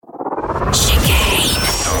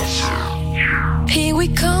we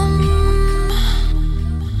come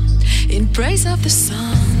in praise of the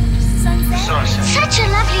sun. Such a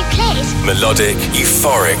lovely place. Melodic,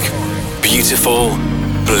 euphoric, beautiful,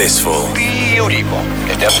 blissful. Beautiful.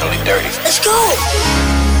 It's definitely dirty. Let's go.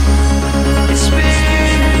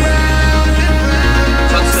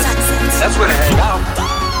 Sunsets. That's where to hang out.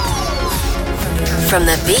 From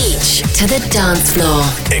the beach to the dance floor.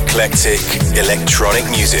 Eclectic, electronic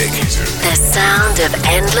music. The sound of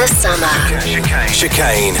endless summer.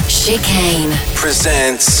 Chicane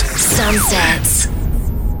presents Sunsets.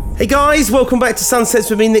 Hey guys, welcome back to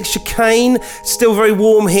Sunsets with me, Nick Chicane. Still very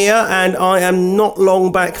warm here, and I am not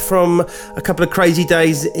long back from a couple of crazy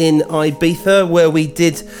days in Ibiza where we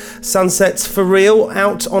did sunsets for real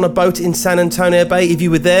out on a boat in San Antonio Bay. If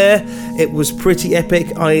you were there, it was pretty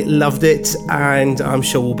epic. I loved it, and I'm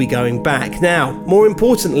sure we'll be going back. Now, more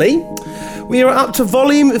importantly, we are up to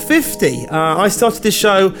volume 50. I started this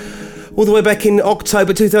show all the way back in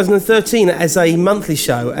October 2013 as a monthly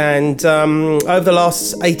show, and over the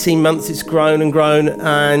last 18 months it's grown and grown,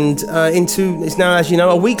 and it's now, as you know,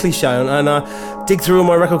 a weekly show, and I dig through all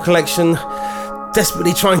my record collection,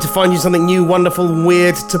 desperately trying to find you something new, wonderful, and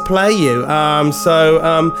weird to play you.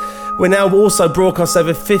 We're now also broadcast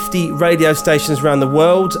over 50 radio stations around the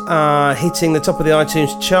world, hitting the top of the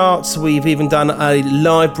iTunes charts. We've even done a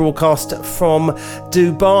live broadcast from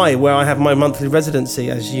Dubai, where I have my monthly residency,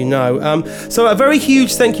 as you know. So a very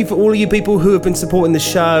huge thank you for all of you people who have been supporting the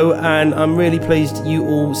show, and I'm really pleased you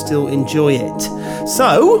all still enjoy it.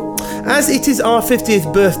 So, as it is our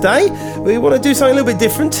 50th birthday, we want to do something a little bit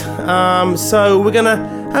different. So we're going to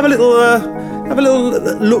have a little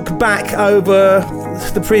look back over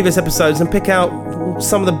the previous episodes and pick out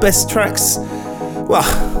some of the best tracks. Well,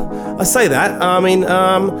 I say that, I mean,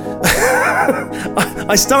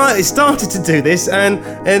 I started to do this, and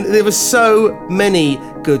there were so many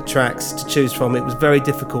good tracks to choose from. It was very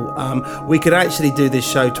difficult. We could actually do this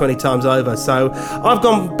show 20 times over, so I've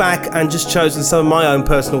gone back and just chosen some of my own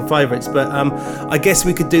personal favourites, but I guess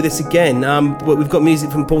we could do this again. We've got music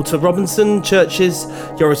from Porter Robinson, Churches,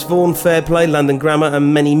 Joris Vaughan, Fairplay, London Grammar,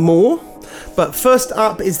 and many more. But first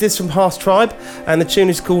up is this from Harsh Tribe, and the tune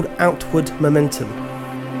is called Outward Momentum.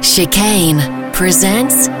 Chicane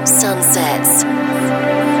presents Sunsets.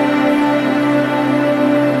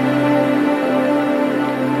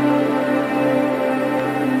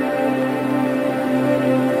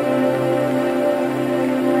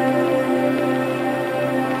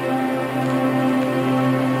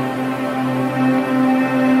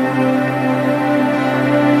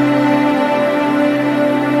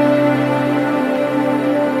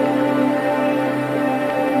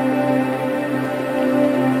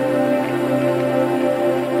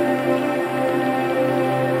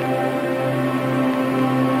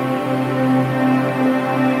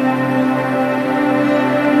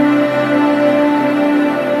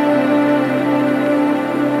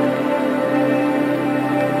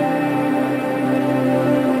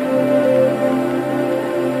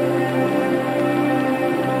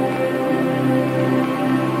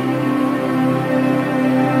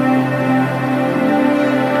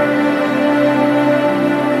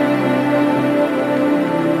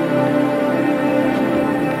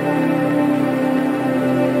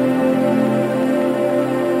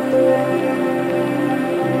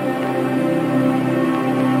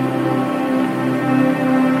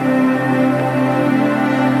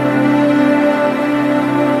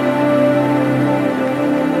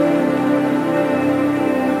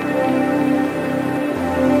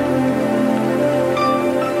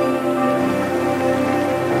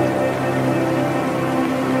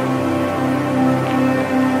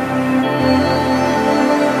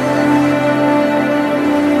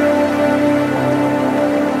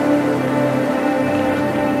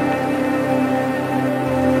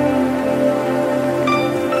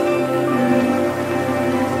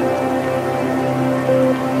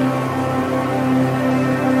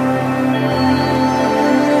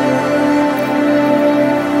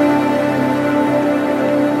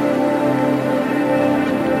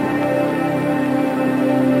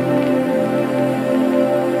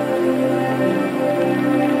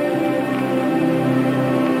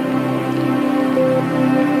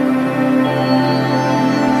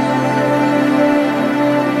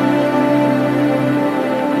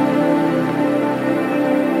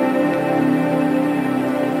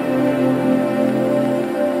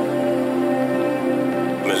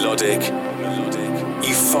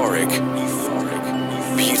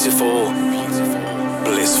 beautiful,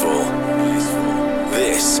 blissful.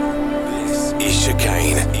 This is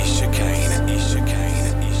Chicane.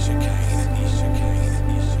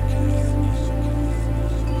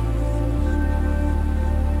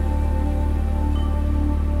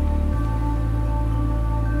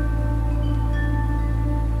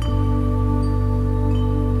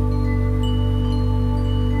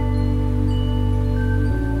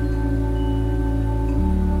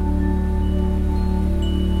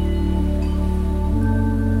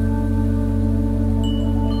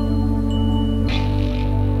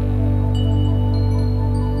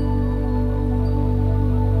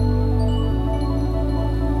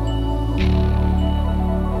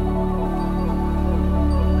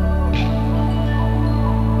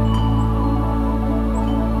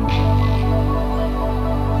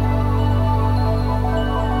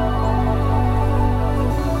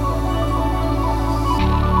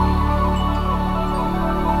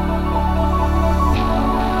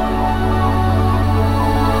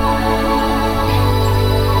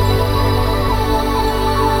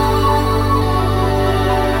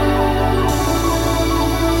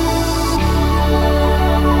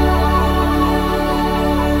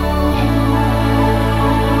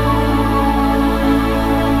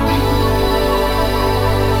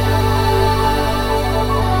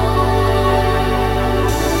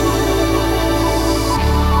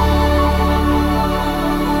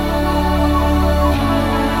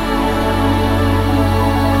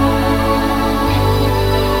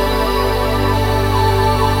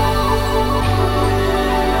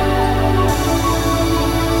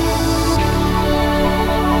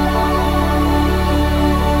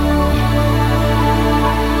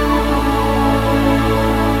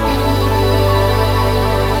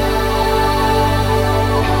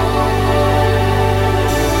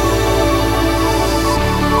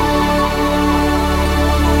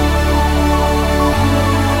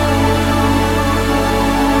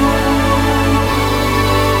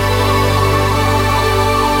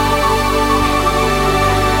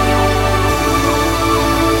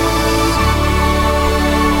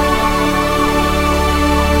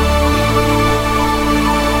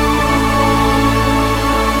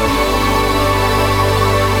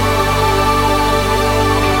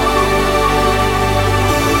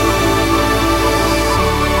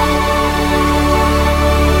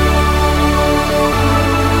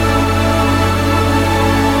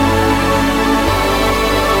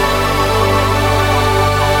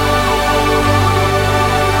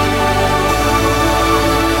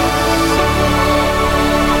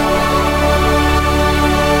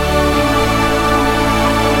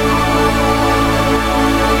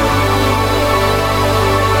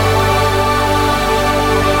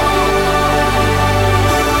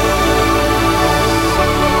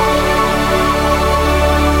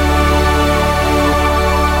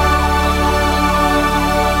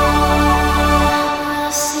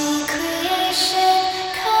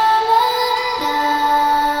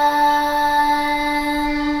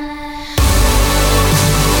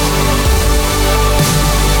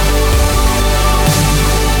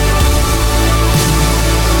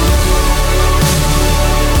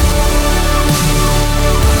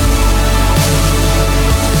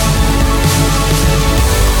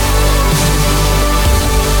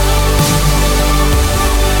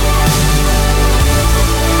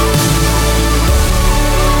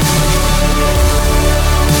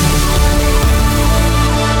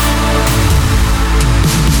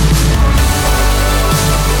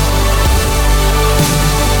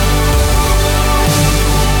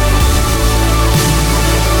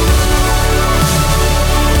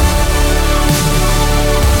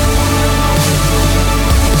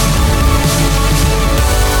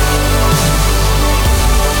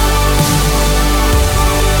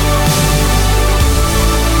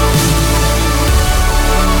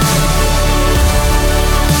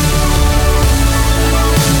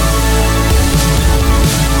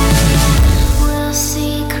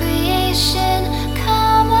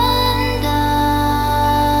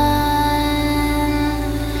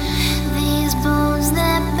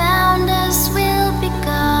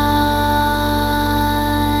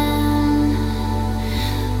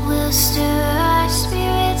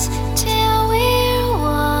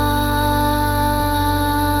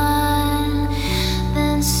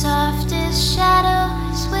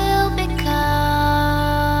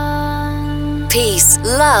 peace,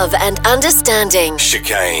 love, and understanding.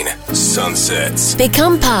 Chicane Sunsets.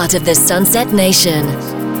 Become part of the Sunset Nation.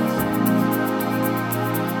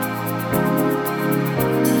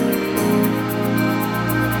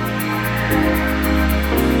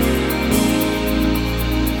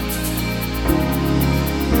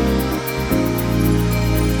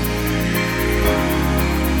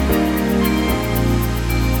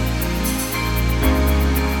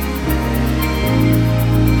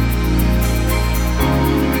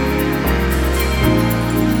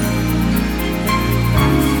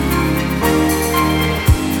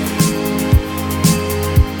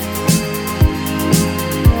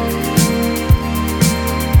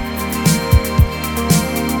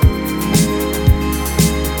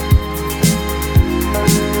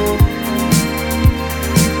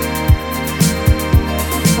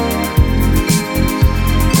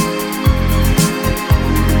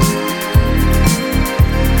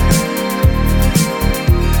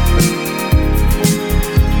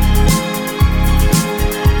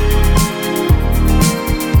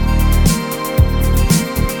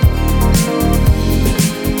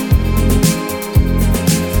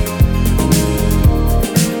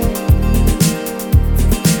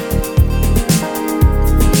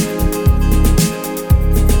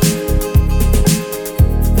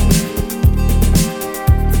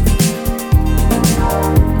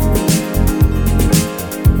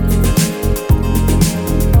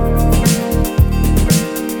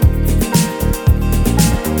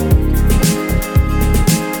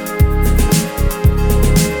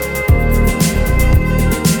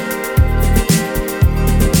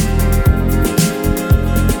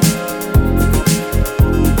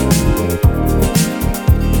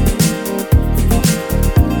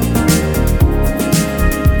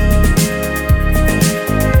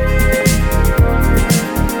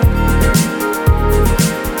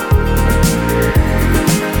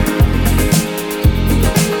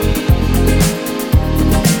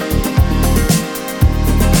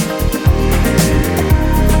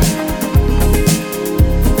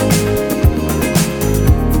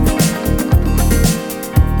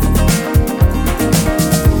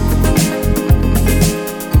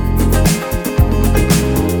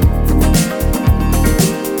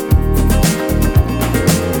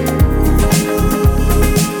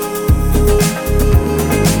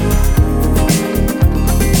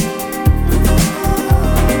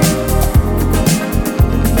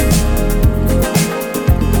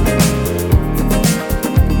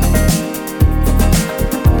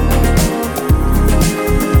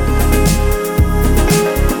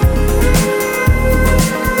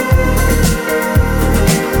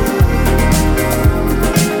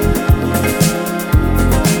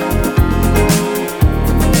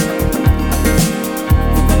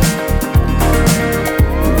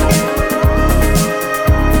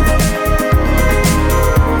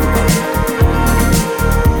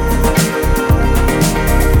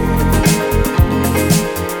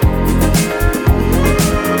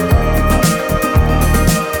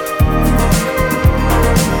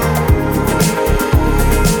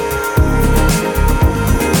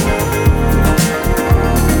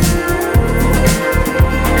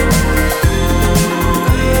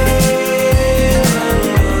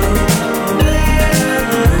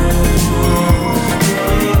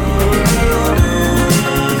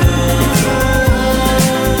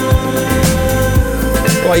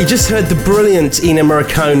 Right, you just heard the brilliant Ennio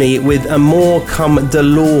Morricone with Amor Come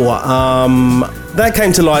Dolor. That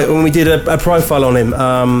came to light when we did a profile on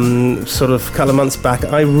him sort of a couple of months back.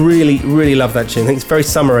 I really love that tune. I think it's very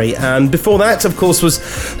summery. And before that, of course, was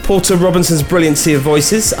Porter Robinson's brilliant Sea of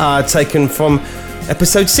Voices, taken from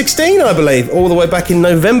episode 16, I believe, all the way back in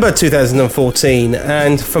November 2014.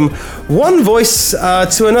 And from one voice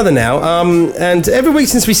to another now. And every week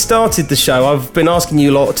since we started the show, I've been asking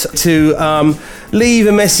you lot to leave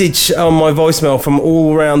a message on my voicemail from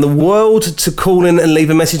all around the world, to call in and leave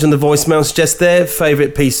a message on the voicemail, suggest their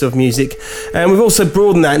favourite piece of music. And we've also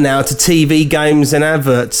broadened that now to TV, games and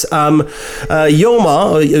adverts. Yoma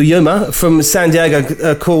from San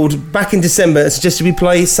Diego called back in December, suggested we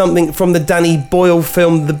play something from the Danny Boyle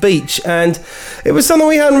film The Beach, and it was something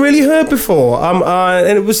we hadn't really heard before,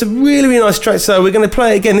 and it was a really nice track, so we're going to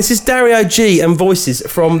play it again. This is Dario G and Voices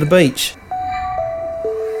from The Beach.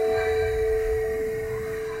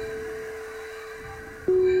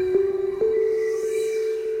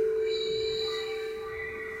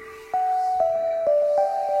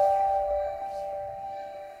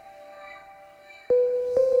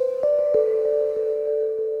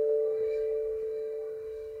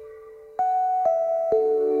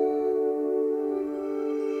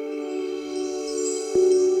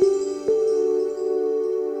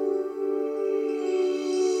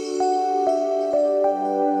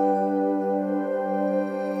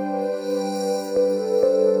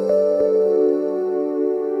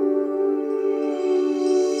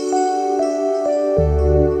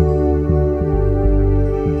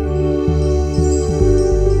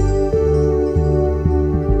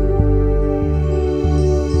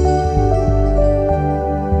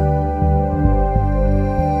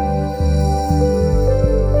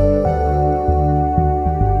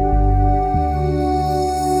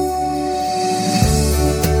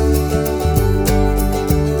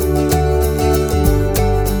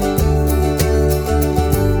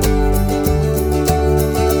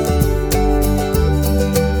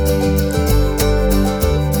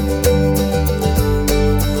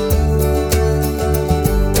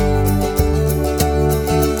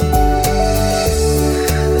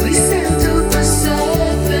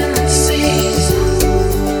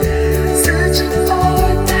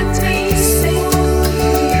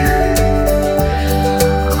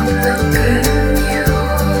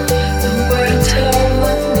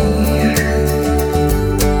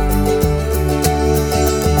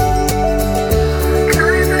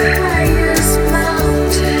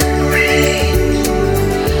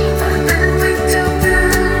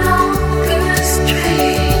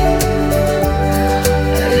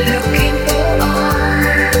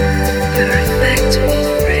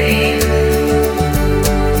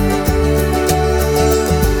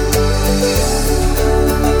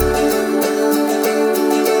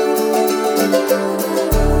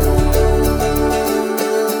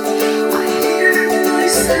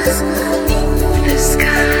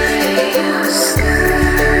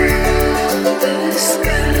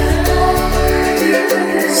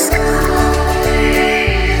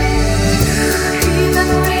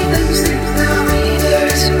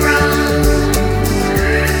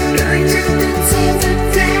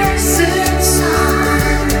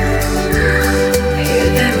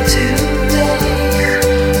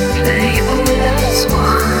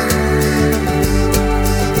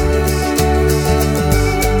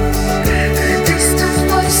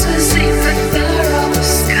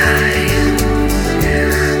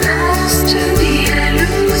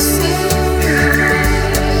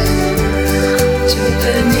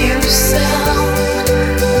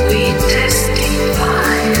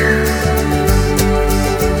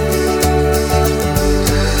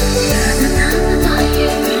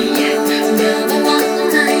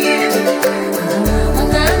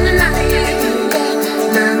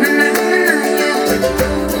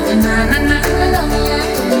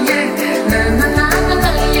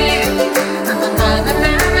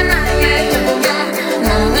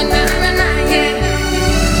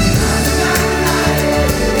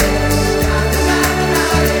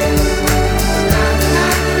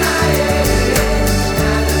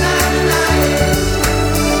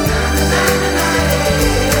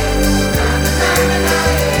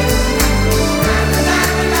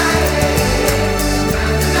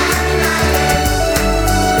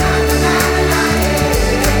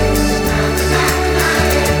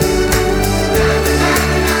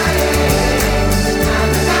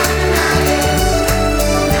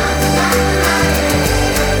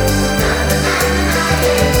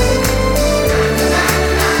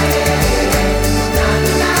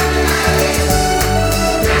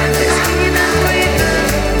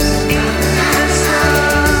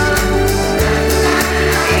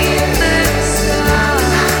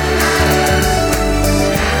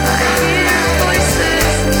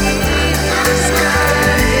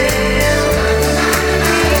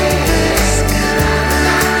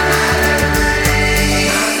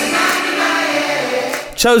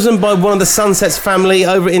 chosen by one of the Sunsets family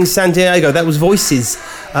over in San Diego. That was Voices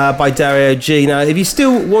by Dario G. Now, if you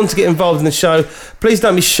still want to get involved in the show, please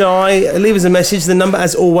don't be shy. Leave us a message. The number,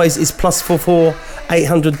 as always, is +44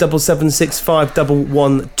 800 776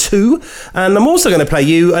 5112. And I'm also going to play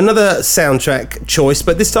you another soundtrack choice,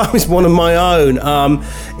 but this time it's one of my own.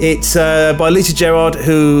 It's by Lisa Gerrard,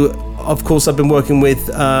 who, of course, I've been working with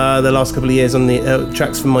the last couple of years on the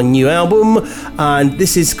tracks from my new album. And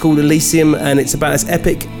this is called Elysium, and it's about as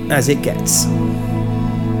epic as it gets.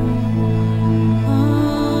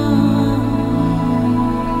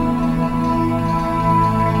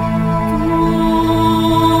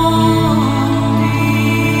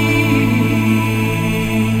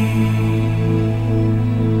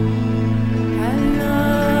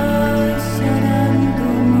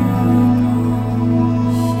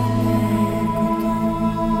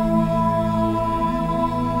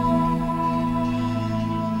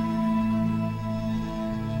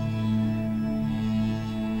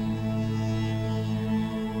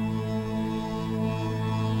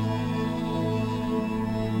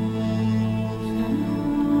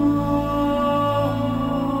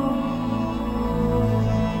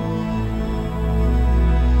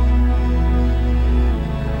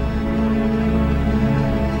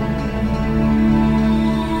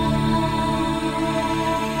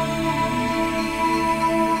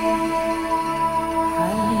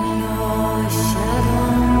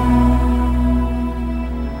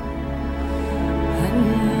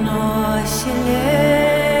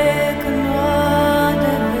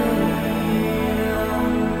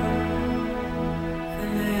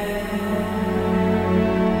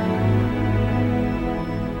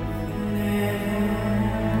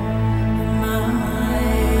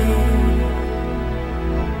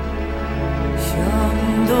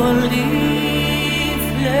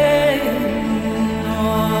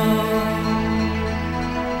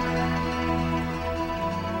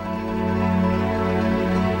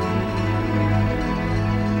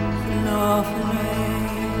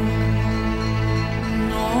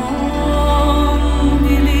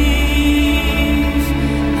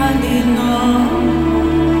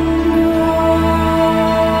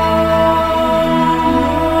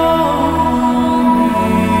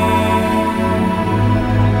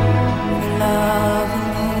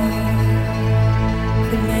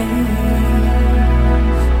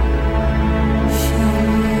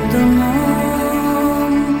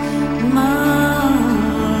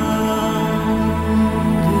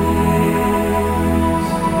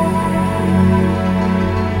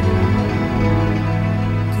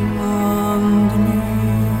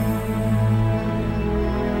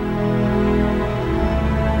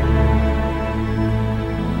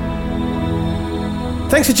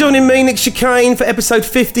 Thanks for joining me, Nick Chicane, for episode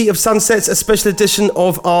 50 of Sunsets, a special edition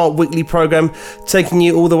of our weekly programme, taking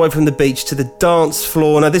you all the way from the beach to the dance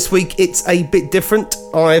floor. Now, this week it's a bit different.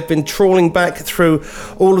 I've been trawling back through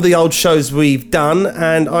all of the old shows we've done,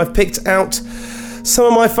 and I've picked out some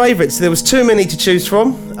of my favourites. There was too many to choose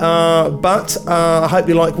from, but I hope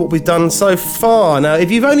you like what we've done so far. Now,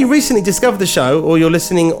 if you've only recently discovered the show or you're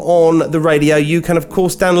listening on the radio, you can of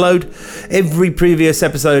course download every previous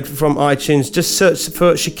episode from iTunes. Just search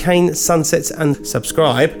for Chicane Sunsets and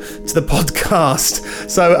subscribe to the podcast.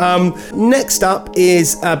 So next up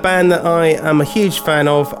is a band that I am a huge fan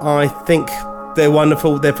of. I think they're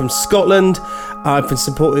wonderful. They're from Scotland. I've been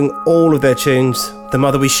supporting all of their tunes. The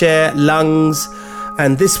Mother We Share, Lungs,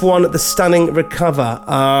 and this one, the stunning Recover.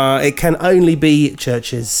 It Can Only Be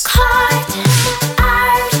Churches.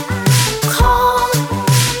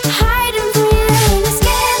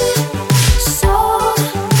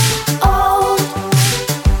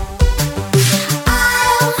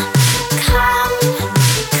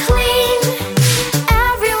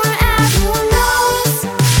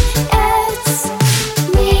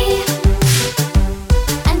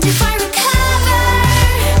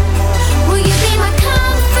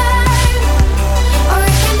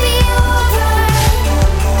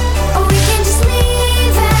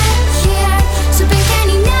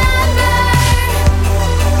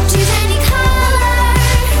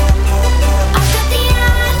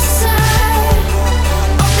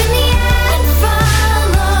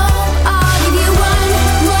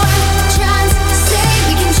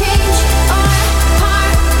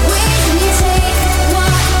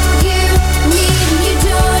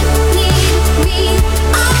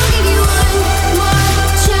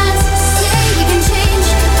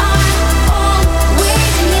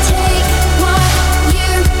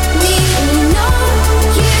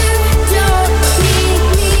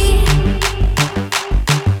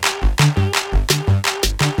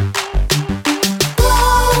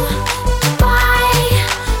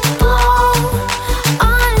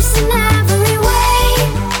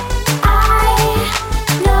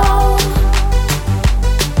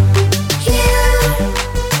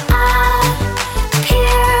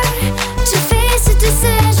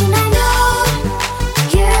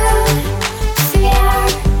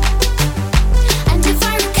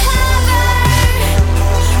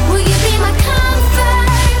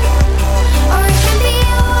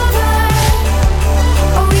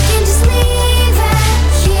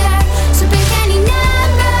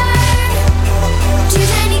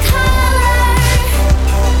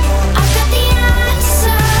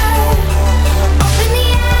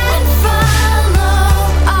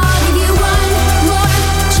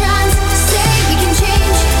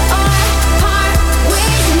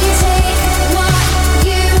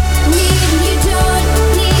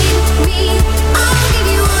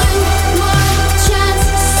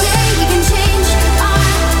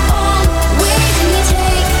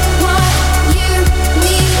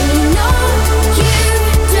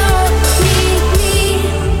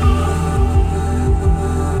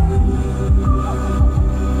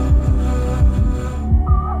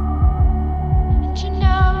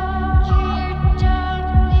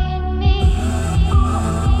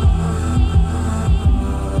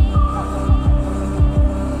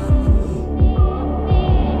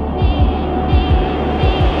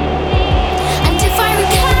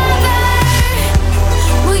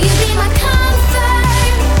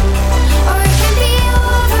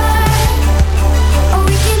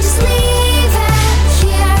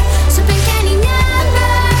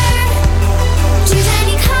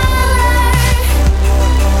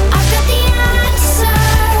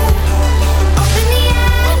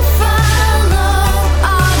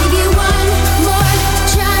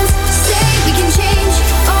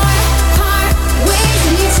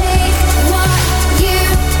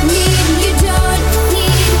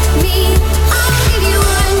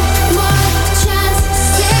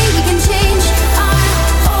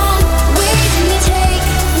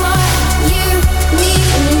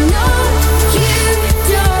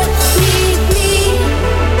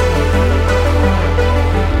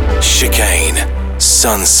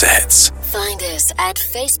 Sunsets. Find us at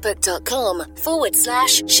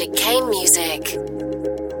facebook.com/Chicane Music.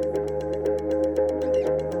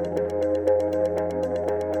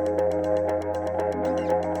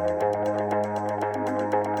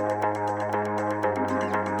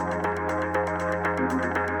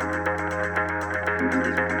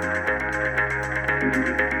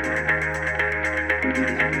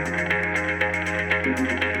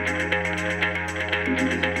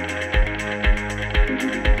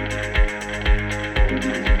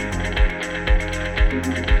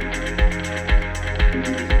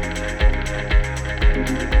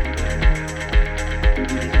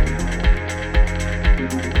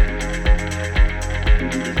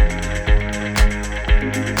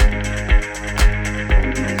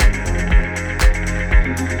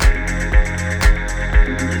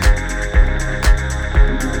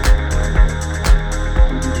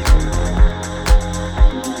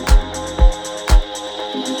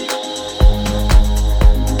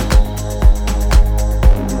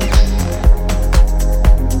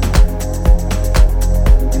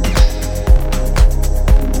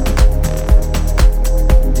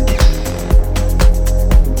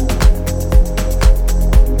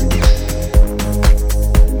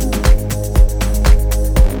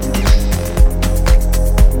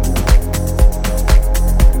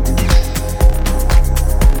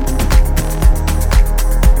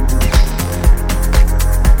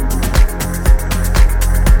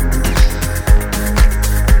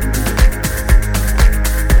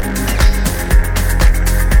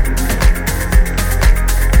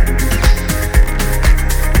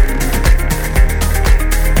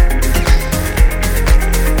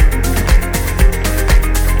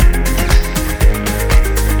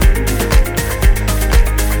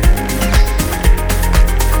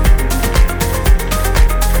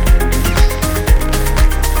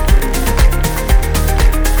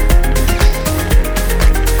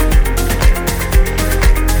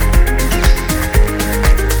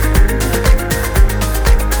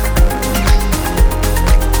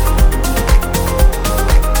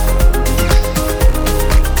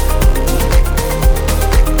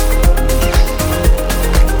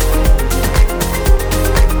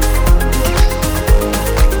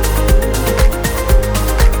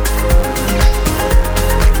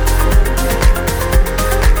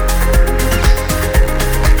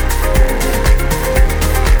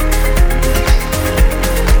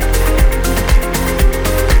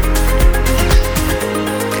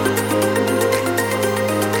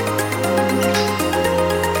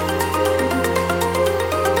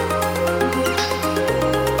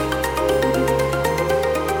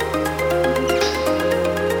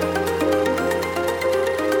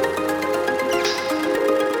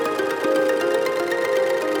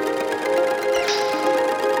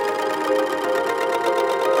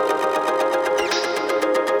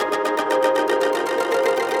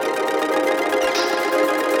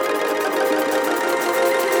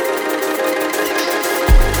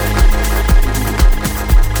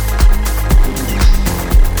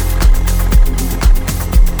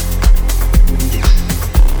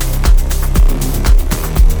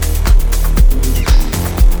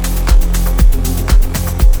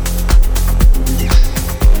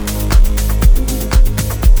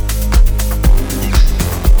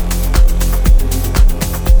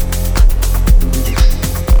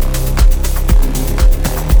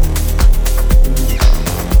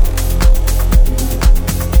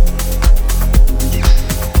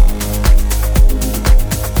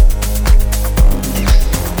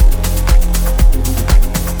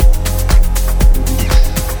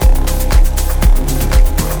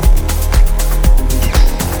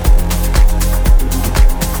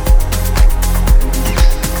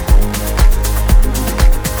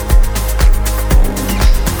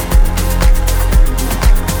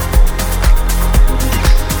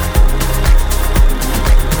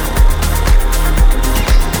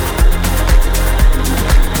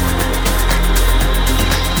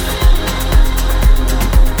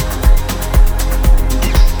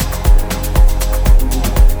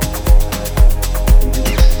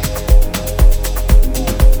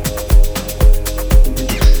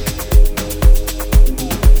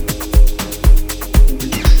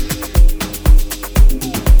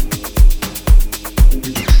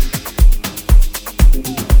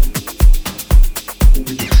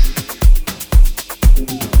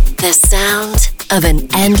 sound of an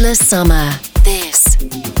endless summer. This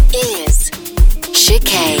is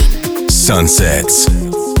Chicane. Sunsets.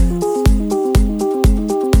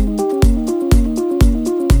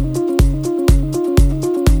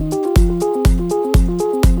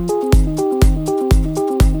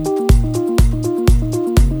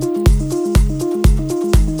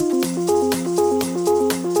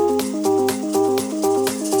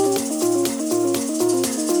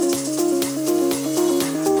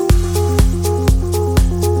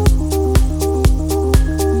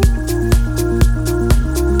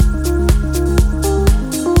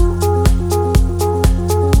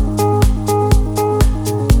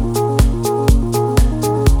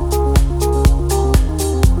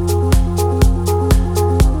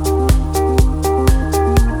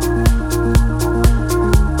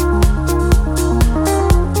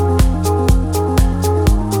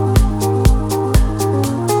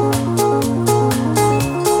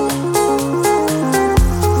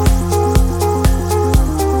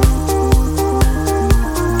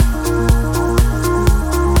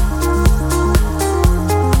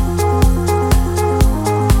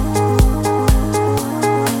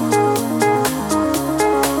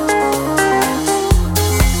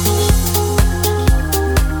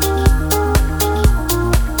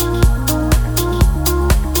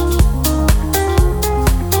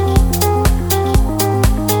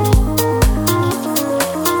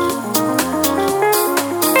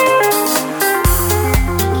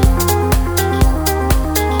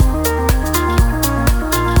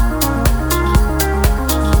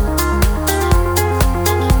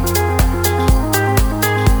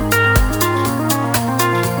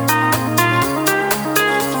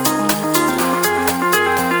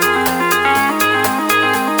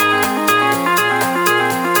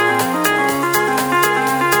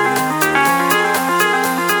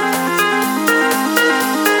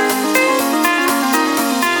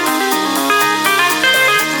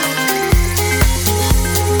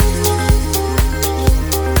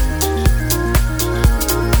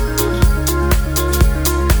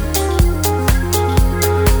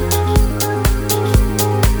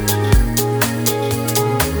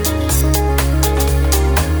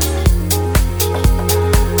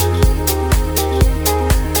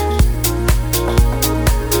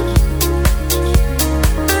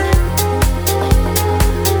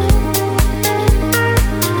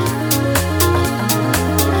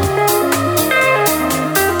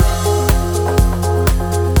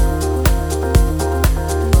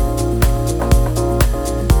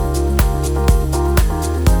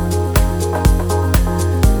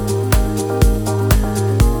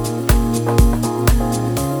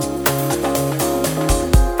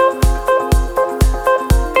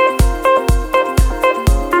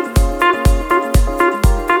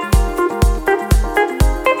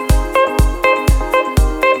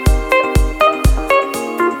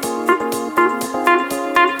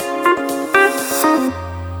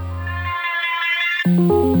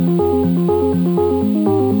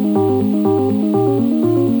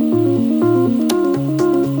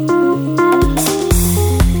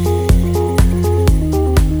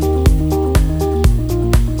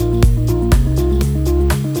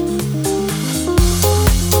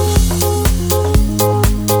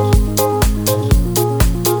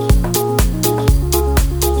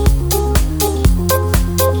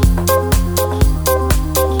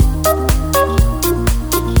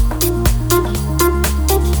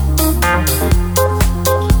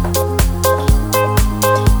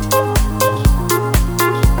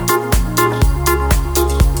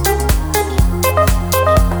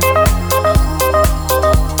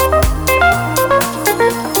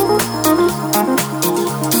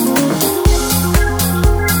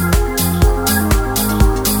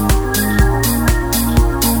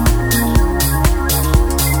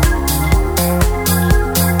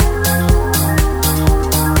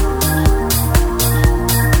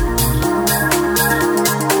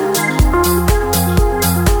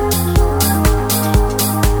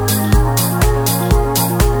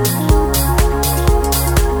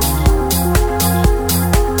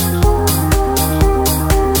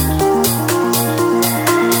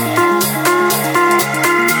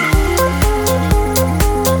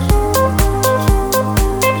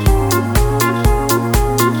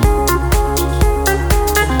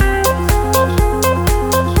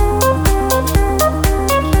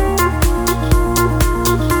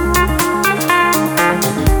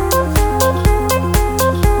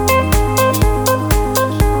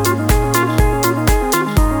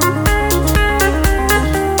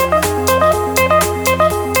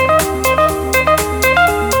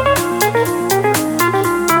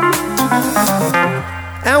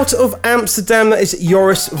 Amsterdam, that is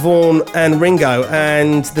Joris, Vaughan and Ringo,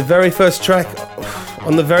 and the very first track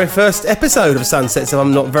on the very first episode of Sunsets, if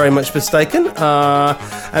I'm not very much mistaken.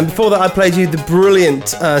 And before that I played you the brilliant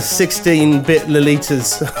 16-bit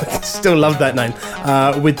Lolitas, still love that name,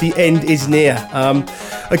 with The End Is Near.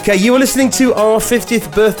 Okay, you are listening to our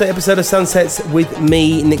 50th birthday episode of Sunsets with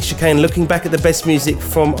me, Nick Chicane, looking back at the best music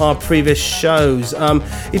from our previous shows.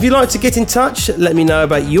 If you'd like to get in touch, let me know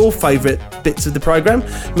about your favourite bits of the programme.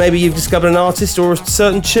 Maybe you've discovered an artist or a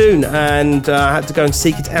certain tune and had to go and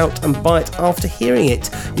seek it out and buy it after hearing it.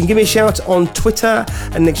 You can give me a shout on Twitter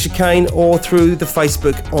and Nick Chicane, or through the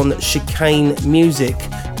Facebook on Chicane Music.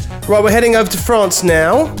 Right, we're heading over to France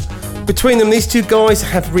now. Between them, these two guys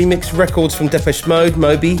have remixed records from Depeche Mode,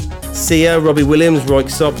 Moby, Sia, Robbie Williams, Roy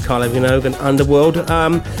Ksop, Kylie Minogue and Underworld.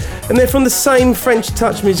 And they're from the same French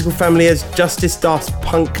touch musical family as Justice, Daft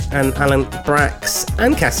Punk and Alan Braxe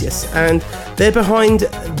and Cassius. And they're behind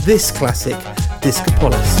this classic,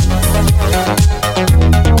 Discopolis.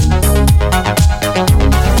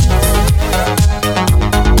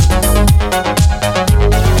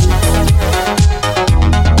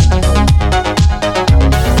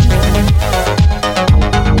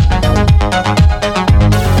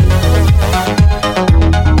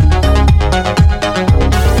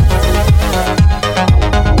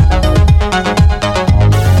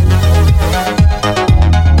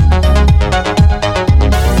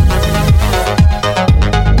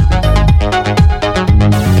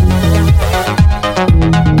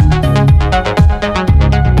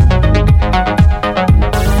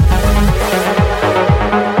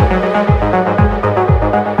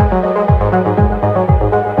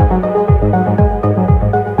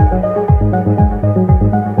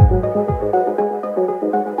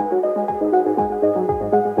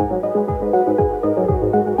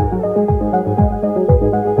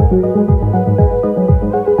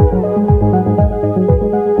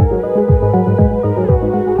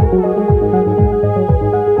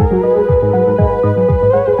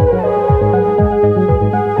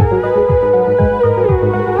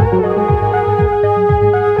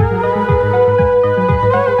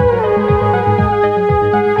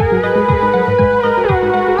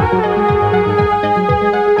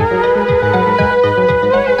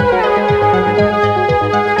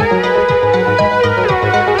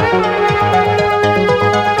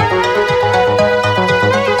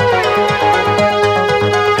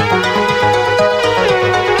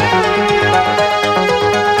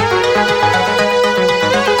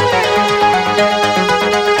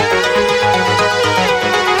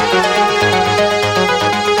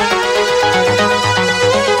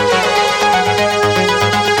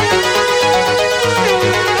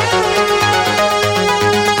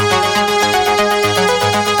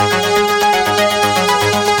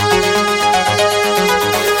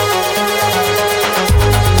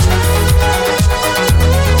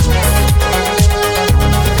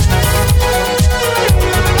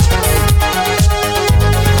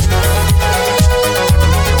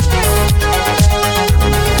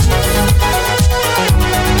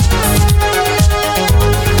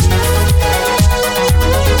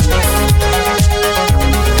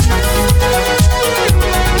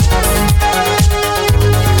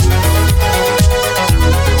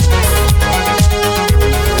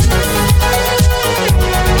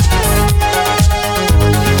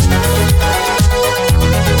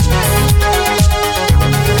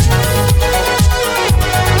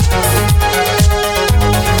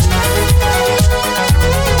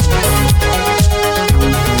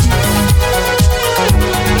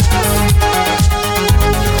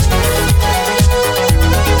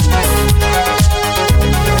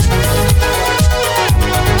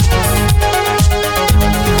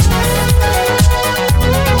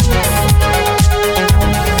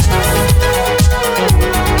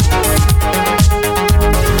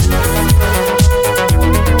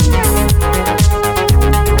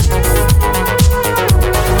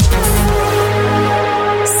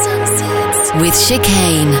 with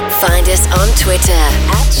Chicane. Find us on Twitter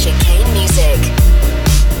at Chicane Music.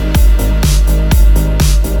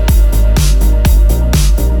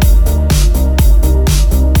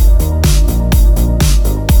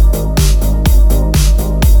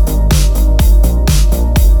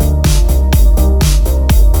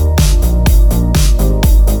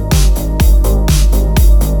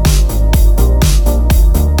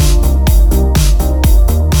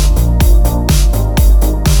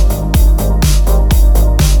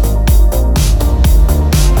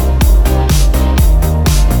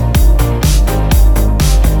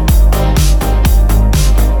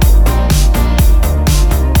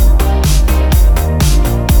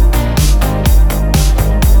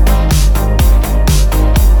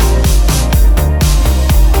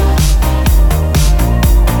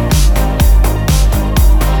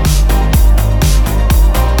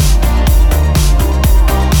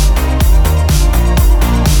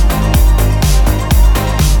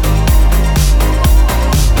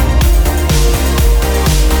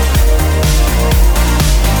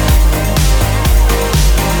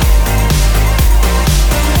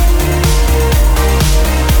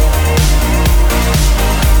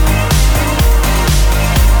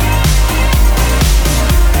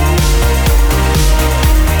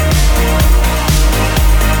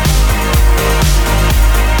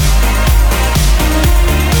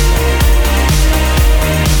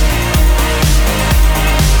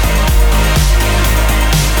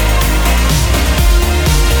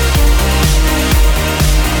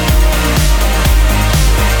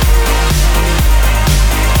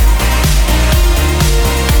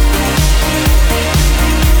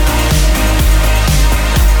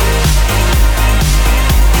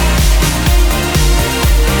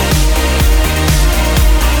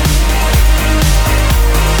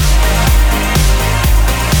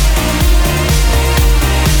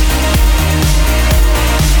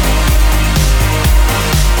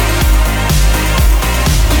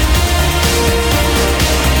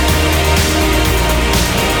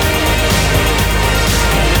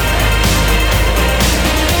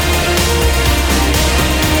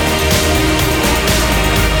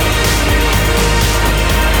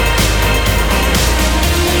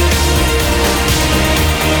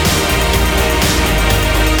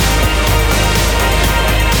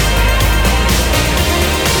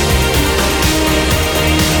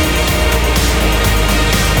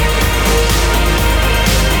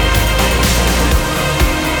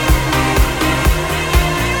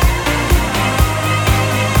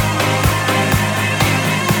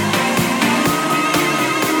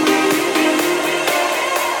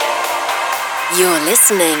 You're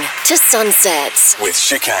listening to Sunsets with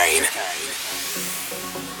Chicane.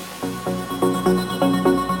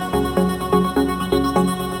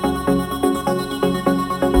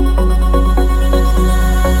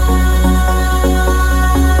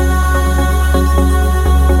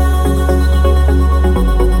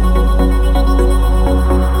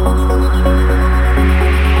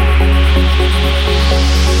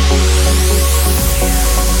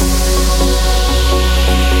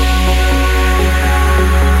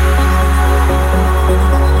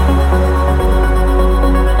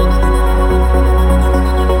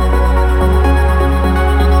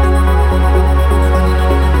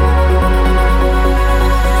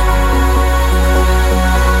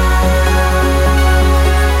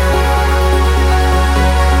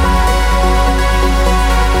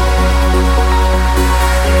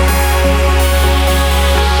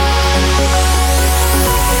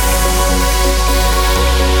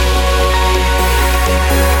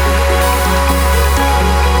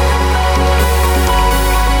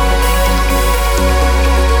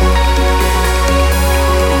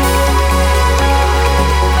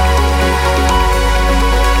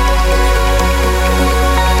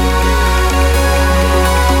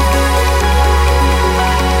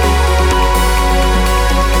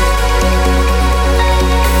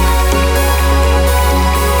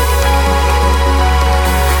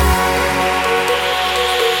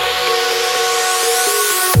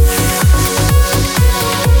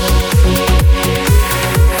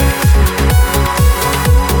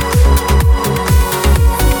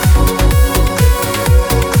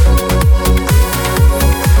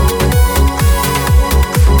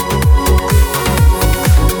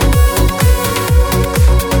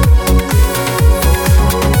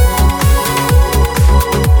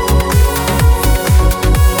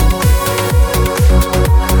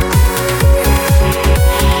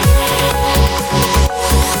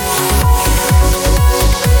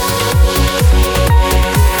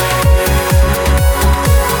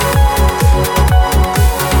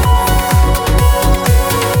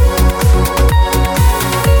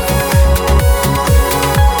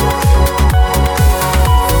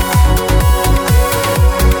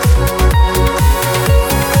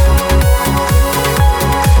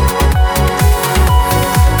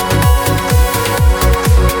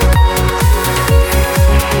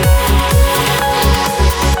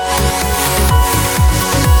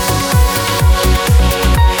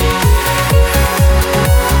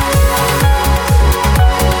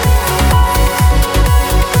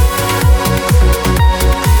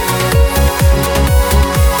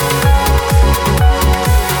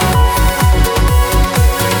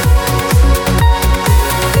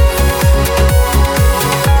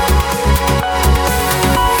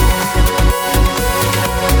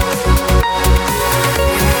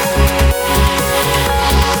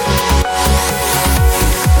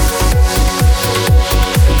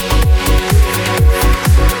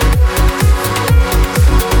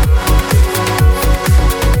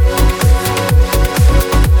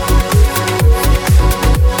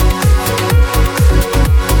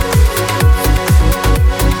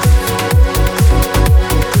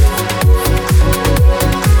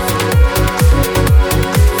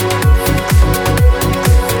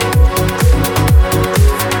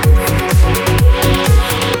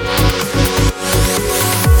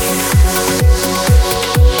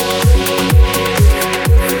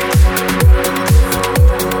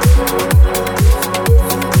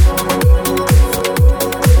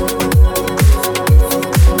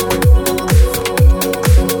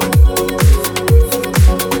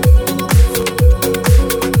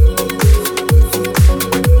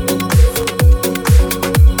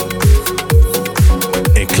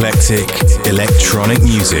 eclectic electronic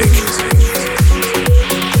music.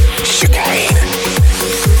 Chicane.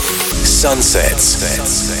 Sunsets.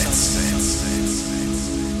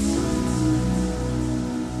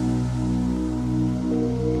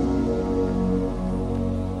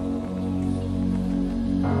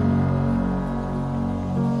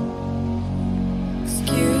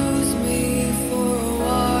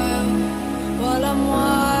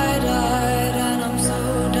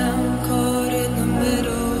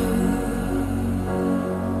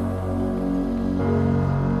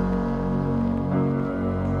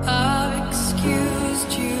 I've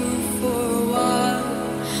excused you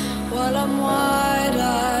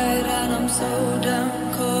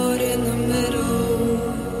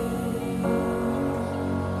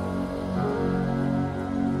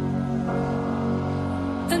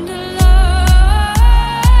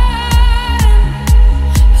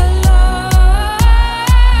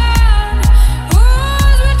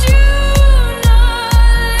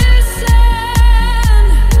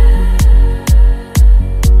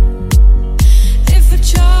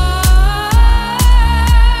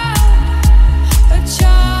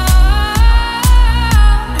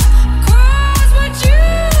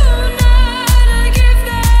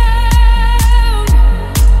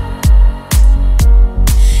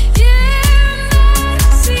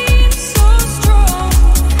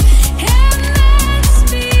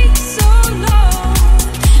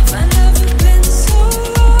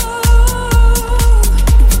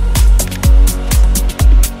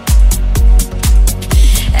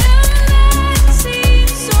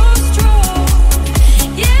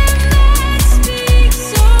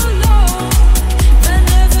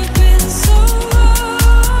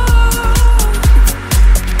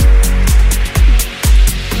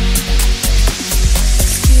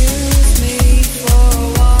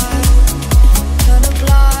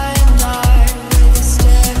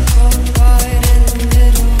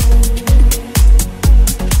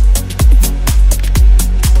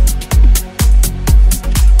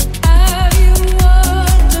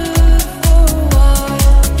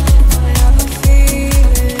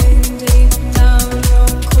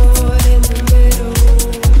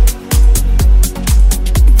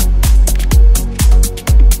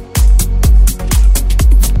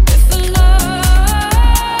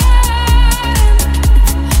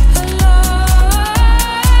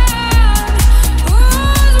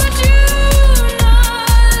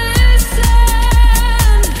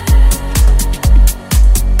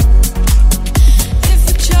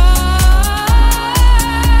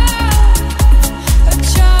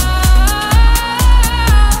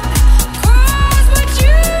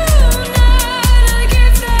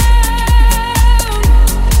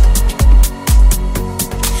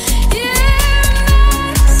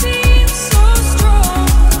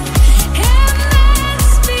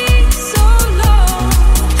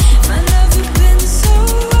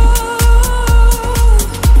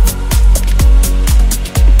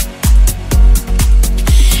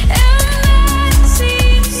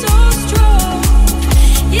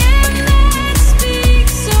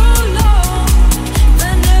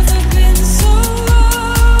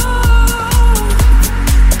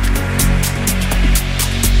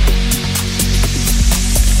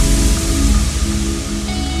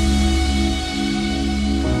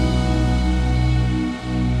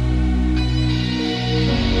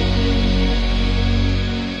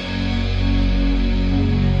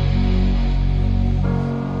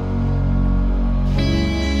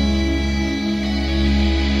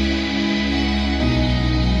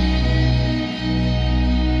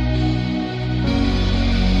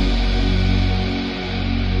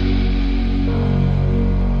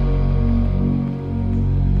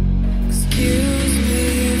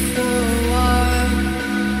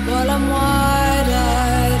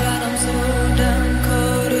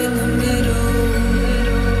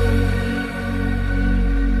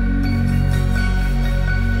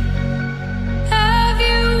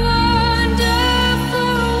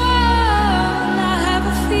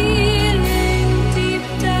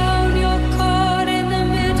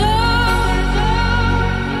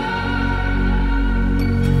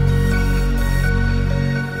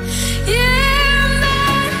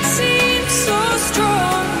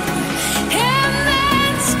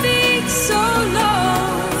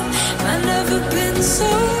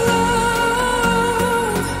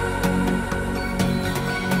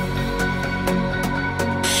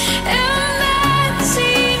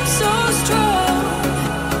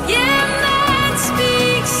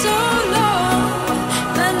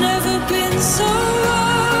been so wrong.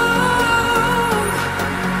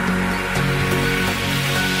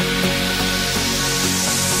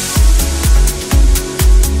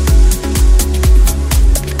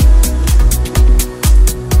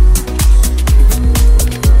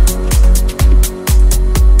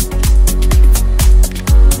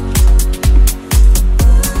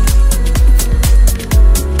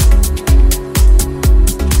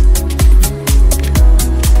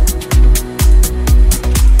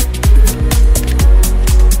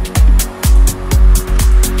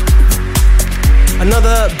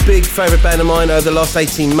 Another big favourite band of mine over the last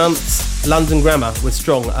 18 months, London Grammar with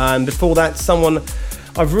Strong. And before that, someone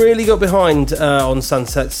I've really got behind on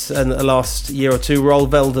Sunsets in the last year or two, Roll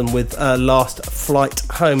Veldon with Last Flight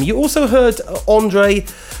Home. You also heard Andre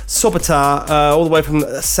Sobatar, all the way from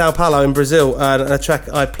Sao Paulo in Brazil, a track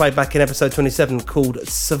I played back in episode 27 called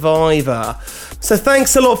Survivor. So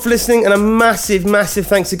thanks a lot for listening, and a massive, massive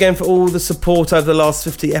thanks again for all the support over the last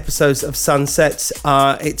 50 episodes of Sunsets.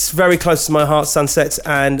 It's very close to my heart, Sunsets,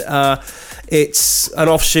 and it's an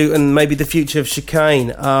offshoot and maybe the future of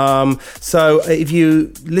Chicane. So if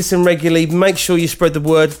you listen regularly, make sure you spread the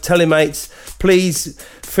word, tell your mates. Please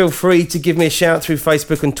feel free to give me a shout through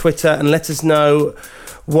Facebook and Twitter and let us know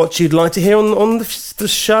what you'd like to hear on the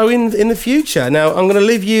show in the future. Now, I'm going to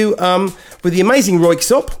leave you with the amazing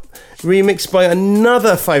Roixop, remixed by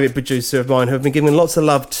another favourite producer of mine who I've been giving lots of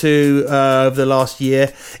love to over the last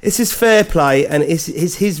year. This is Fair Play, and it's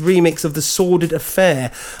his remix of The Sordid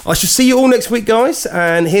Affair. I shall see you all next week, guys,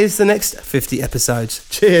 and here's the next 50 episodes.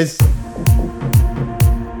 Cheers.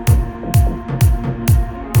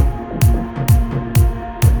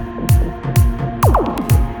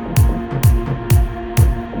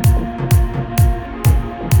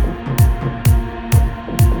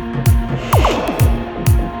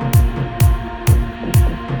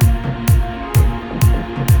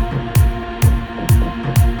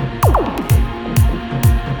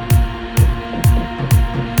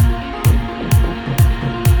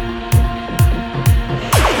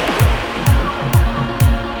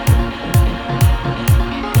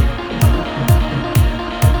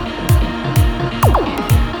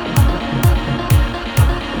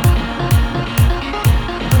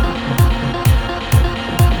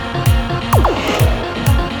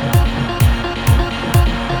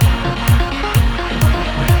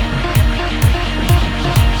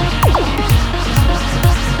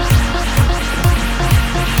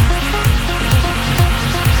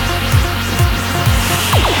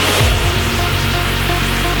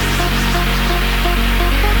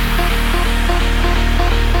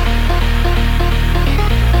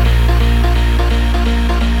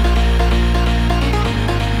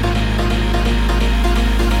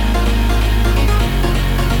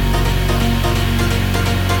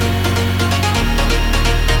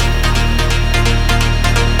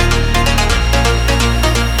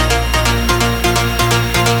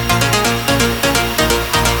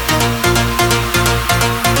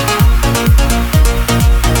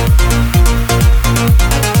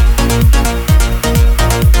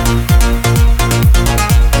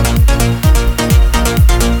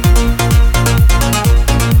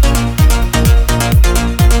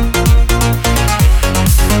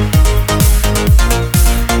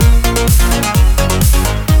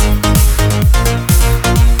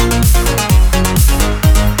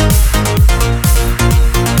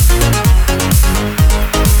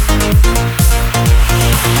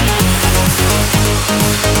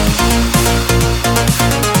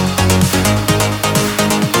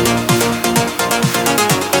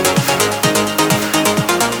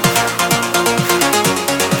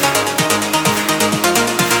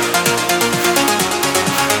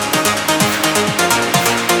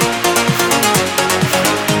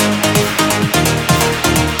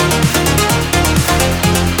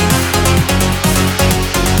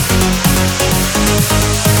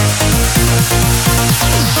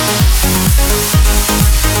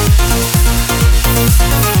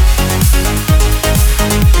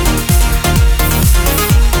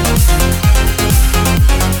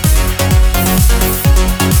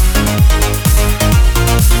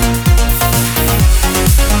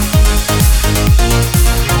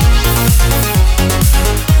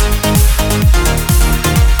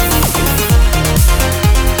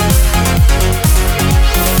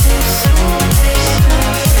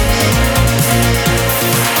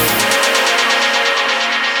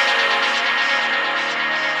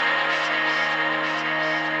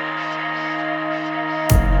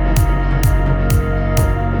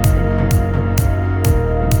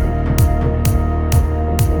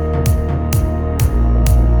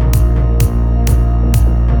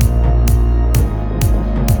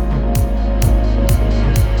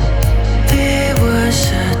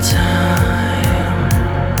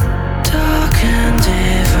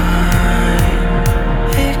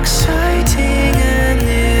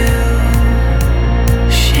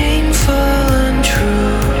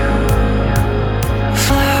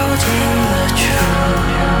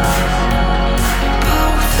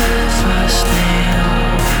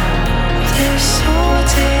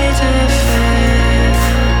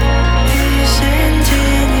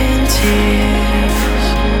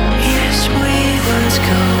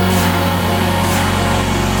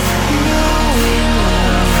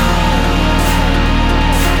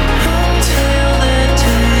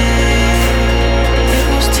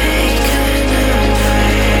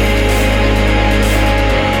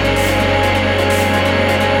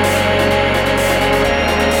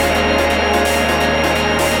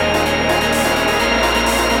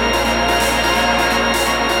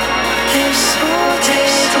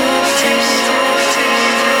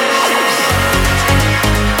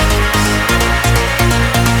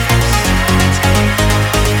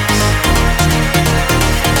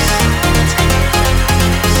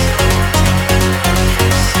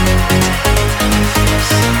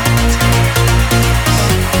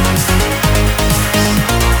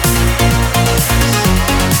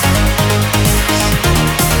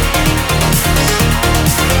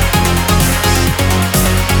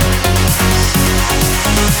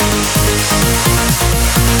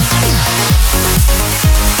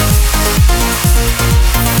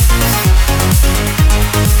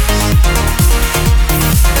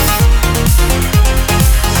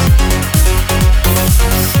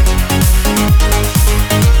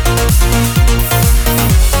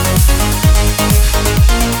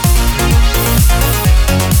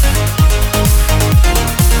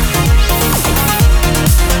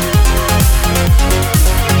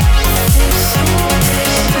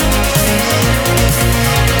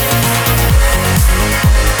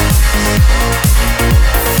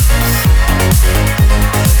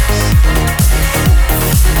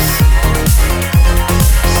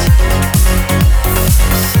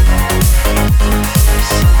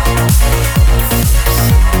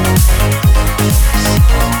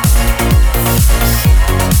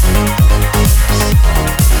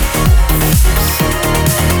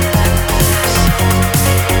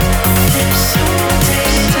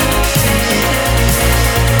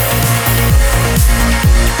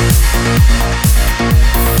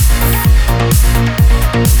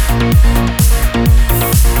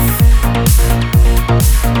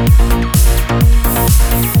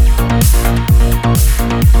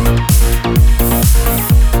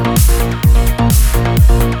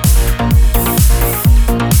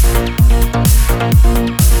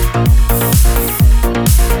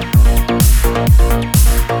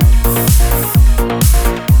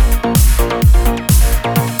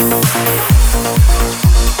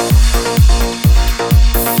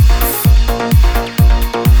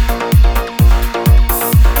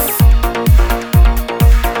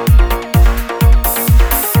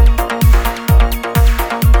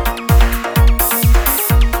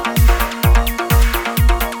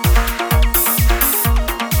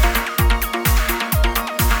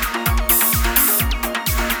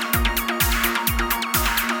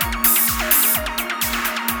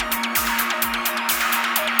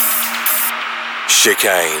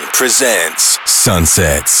 Chicane presents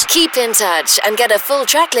Sunsets. Keep in touch and get a full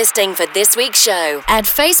track listing for this week's show at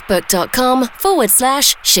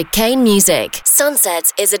facebook.com/Chicane Music.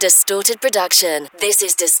 Sunsets is a Distorted production. This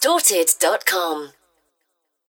is distorted.com.